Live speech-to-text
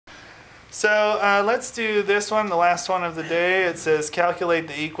So let's do this one, the last one of the day. It says calculate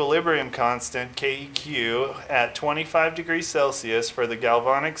the equilibrium constant, KEQ, at 25 degrees Celsius for the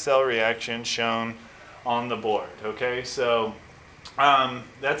galvanic cell reaction shown on the board. Okay, so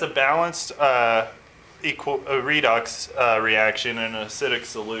that's a balanced redox reaction in an acidic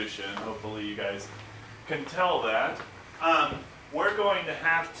solution. Hopefully you guys can tell that. We're going to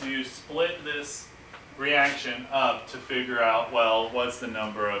have to split this reaction up to figure out, well, what's the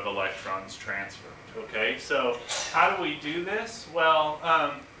number of electrons transferred, okay? So how do we do this? Well,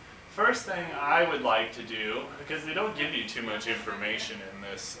 first thing I would like to do, because they don't give you too much information in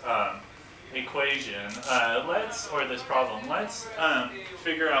this equation, or this problem, let's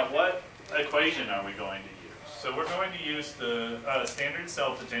figure out what equation are we going to use. So we're going to use the standard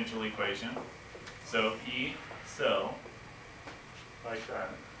cell potential equation. So E cell, like that,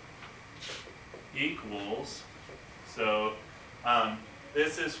 equals, so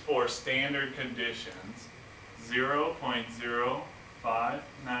this is for standard conditions,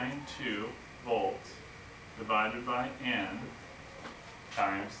 0.0592 volts divided by N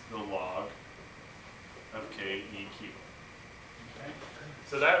times the log of KEQ. Okay?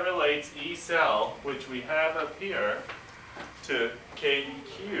 So that relates E cell, which we have up here, to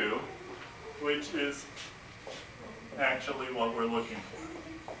KEQ, which is actually what we're looking for.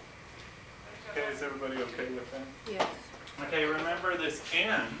 Okay, is everybody okay with that? Yes. Okay, remember this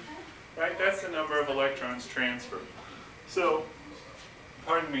N, right? That's the number of electrons transferred. So,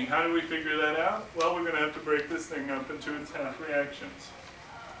 pardon me, how do we figure that out? Well, we're going to have to break this thing up into its half reactions.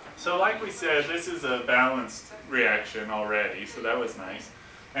 So like we said, this is a balanced reaction already, so that was nice.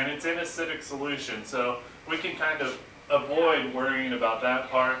 And it's in acidic solution, so we can kind of avoid worrying about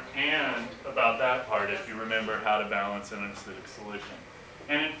that part and about that part if you remember how to balance an acidic solution.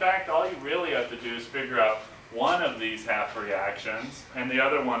 And in fact, all you really have to do is figure out one of these half reactions, and the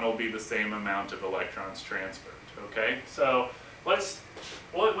other one will be the same amount of electrons transferred, okay? So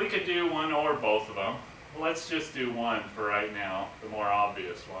we could do one or both of them. Let's just do one for right now, the more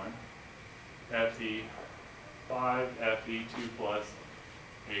obvious one. Fe5 Fe2 plus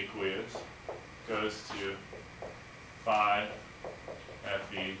aqueous goes to 5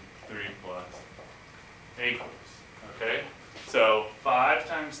 Fe3 plus aqueous, okay? So 5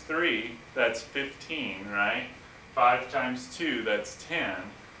 times 3, that's 15, right? 5 times 2, that's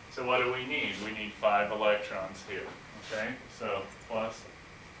 10. So what do we need? We need 5 electrons here, okay? So plus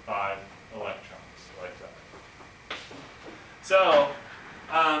 5 electrons, like that. So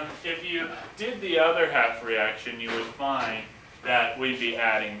if you did the other half reaction, you would find that we'd be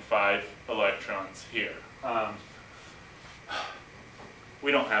adding 5 electrons here.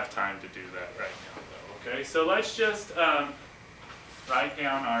 We don't have time to do that right now, though, okay? So let's just write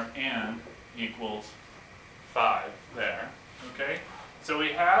down our N equals 5 there, okay? So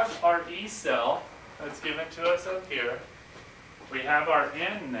we have our E cell that's given to us up here. We have our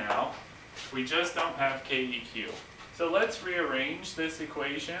N now. We just don't have KEQ. So let's rearrange this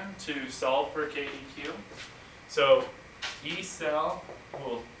equation to solve for KEQ. So E cell,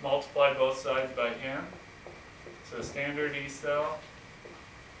 we'll multiply both sides by N. So standard E cell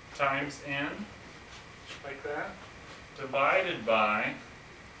times N, like that, divided by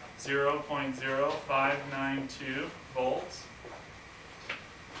 0.0592 volts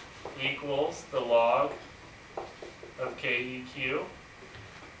equals the log of KEQ.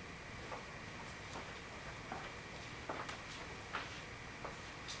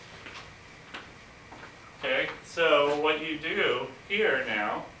 Okay, so what you do here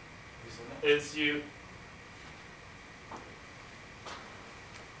now is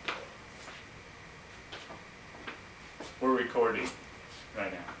we're recording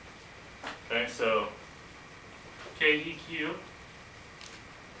right now. Okay, so KEQ,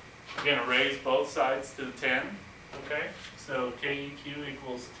 we're going to raise both sides to the 10. Okay, so KEQ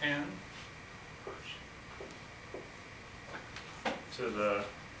equals 10 to the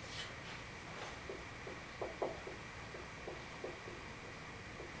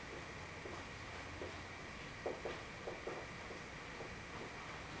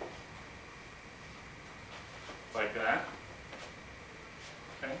like that.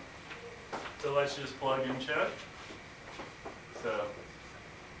 Okay. So let's just plug and check. So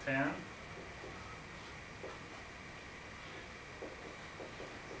 10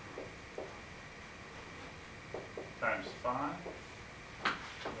 times 5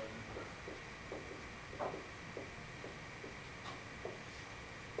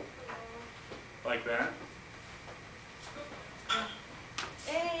 like that.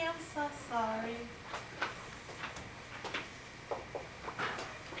 Hey, I'm so sorry.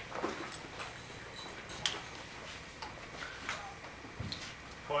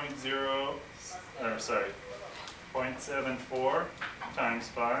 0.74 times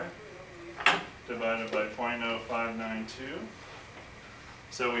 5 divided by 0.0592.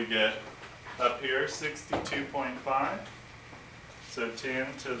 So we get up here 62.5. So 10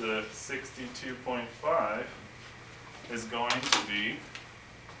 to the 62.5 is going to be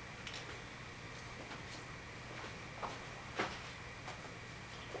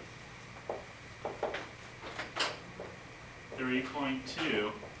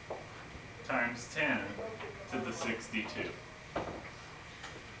 3.2 times 10 to the 62.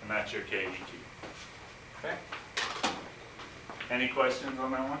 And that's your KEQ. Okay? Any questions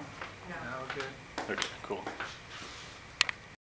on that one? No. Okay. Okay, cool.